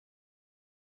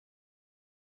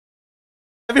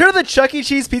Have you heard of the Chuck E.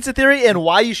 Cheese pizza theory and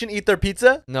why you shouldn't eat their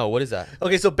pizza? No, what is that?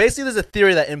 Okay, so basically there's a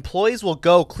theory that employees will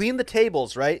go clean the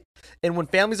tables, right? And when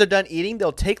families are done eating,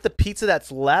 they'll take the pizza that's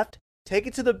left, take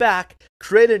it to the back,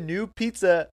 create a new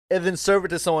pizza, and then serve it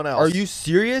to someone else. Are you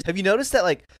serious? Have you noticed that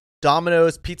like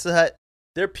Domino's, Pizza Hut,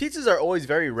 their pizzas are always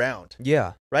very round,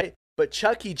 Yeah. right? But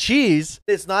Chuck E. Cheese,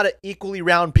 it's not an equally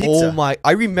round pizza. Oh my,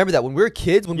 I remember that when we were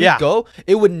kids, when we go,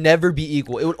 it would never be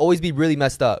equal. It would always be really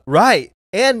messed up. Right.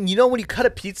 And you know when you cut a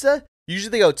pizza, usually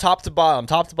they go top to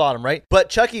bottom, right? But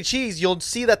Chuck E. Cheese, you'll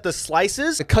see that the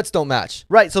slices, The cuts don't match.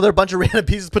 right, so they're a bunch of random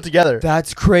pieces put together.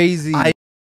 That's crazy.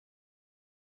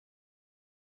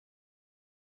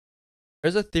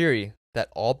 There's a theory that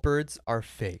all birds are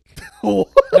fake.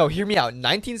 No, hear me out. In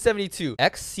 1972,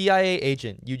 ex-CIA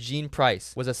agent Eugene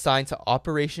Price was assigned to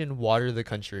Operation Water the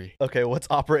Country. Okay, what's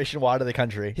Operation Water the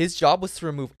Country? His job was to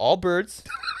remove all birds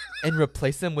and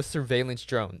replace them with surveillance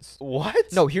drones. What?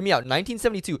 No, hear me out.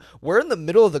 1972, we're in the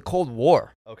middle of the Cold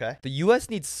War. Okay. The U.S.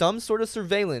 needs some sort of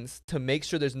surveillance to make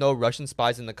sure there's no Russian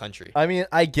spies in the country. I mean,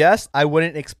 I guess I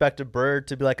wouldn't expect a bird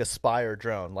to be like a spy or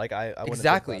drone. Like I wouldn't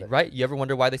Exactly, think about it. right? You ever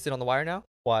wonder why they sit on the wire now?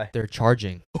 Why? They're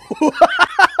charging.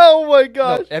 Oh my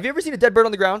gosh. No, have you ever seen a dead bird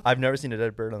on the ground? I've never seen a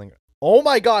dead bird on the ground. Oh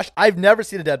my gosh, I've never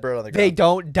seen a dead bird on the ground. They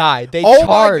don't die. They Oh my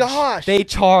charge. gosh. They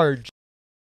charge.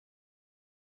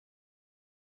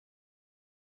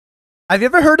 Have you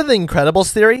ever heard of the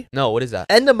Incredibles theory? No, what is that?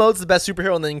 Edna Mode's the best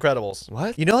superhero in the Incredibles.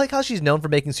 What? You know like how she's known for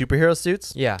making superhero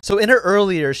suits? Yeah. So in her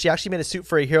early years, she actually made a suit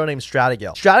for a hero named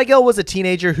Stratigale. Stratigale was a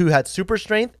teenager who had super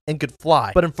strength and could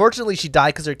fly. But unfortunately, she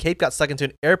died because her cape got stuck into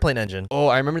an airplane engine. Oh,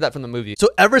 I remember that from the movie. So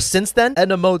ever since then,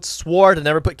 Edna Mode swore to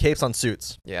never put capes on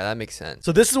suits. Yeah, that makes sense.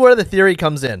 So this is where the theory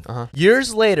comes in. Uh-huh.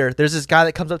 Years later, there's this guy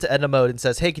that comes up to Edna Mode and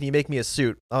says, hey, can you make me a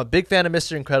suit? I'm a big fan of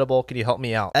Mr. Incredible. Can you help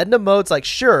me out? Edna Mode's like,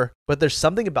 sure. But there's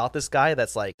something about this guy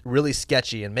that's like really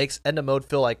sketchy and makes Edna Mode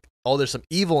feel like, oh, there's some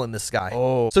evil in this guy.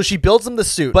 Oh. So she builds him the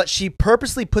suit, but she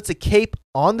purposely puts a cape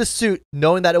on the suit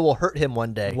knowing that it will hurt him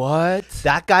one day. What?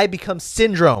 That guy becomes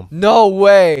Syndrome. No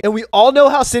way. And we all know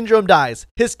how Syndrome dies.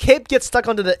 His cape gets stuck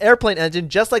onto the airplane engine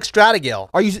just like Stratigale.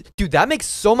 Are you... Dude, that makes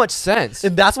so much sense.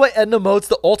 And that's why Edna Mode's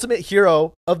the ultimate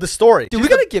hero of the story. Dude, we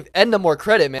gotta give Edna more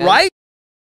credit, man. Right?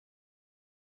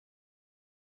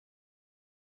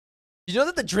 Did you know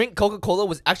that the drink Coca-Cola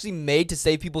was actually made to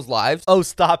save people's lives? Oh,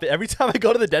 stop it. Every time I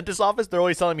go to the dentist's office, they're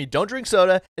always telling me, don't drink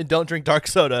soda and don't drink dark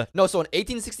soda. No, so in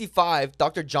 1865,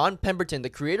 Dr. John Pemberton, the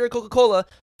creator of Coca-Cola,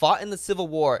 fought in the Civil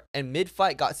War and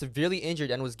mid-fight got severely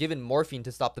injured and was given morphine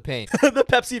to stop the pain. The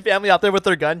Pepsi family out there with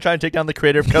their gun trying to take down the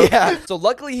creator of Coke. Yeah. So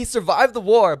luckily he survived the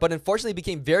war, but unfortunately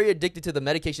became very addicted to the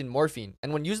medication morphine.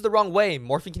 And when used the wrong way,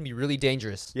 morphine can be really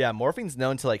dangerous. Yeah, morphine's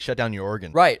known to like shut down your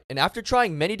organ. Right. And after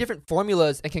trying many different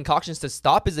formulas and concoctions to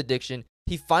stop his addiction,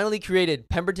 he finally created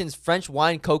Pemberton's French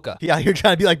wine Coca. Yeah, you're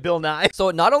trying to be like Bill Nye. So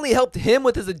it not only helped him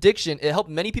with his addiction, it helped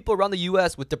many people around the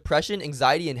US with depression,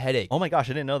 anxiety, and headache. Oh my gosh,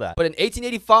 I didn't know that. But in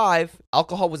 1885,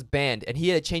 alcohol was banned and he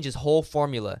had to change his whole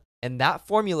formula. And that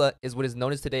formula is what is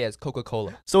known as today as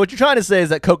Coca-Cola. So what you're trying to say is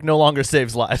that Coke no longer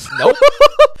saves lives. Nope.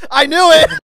 I knew it.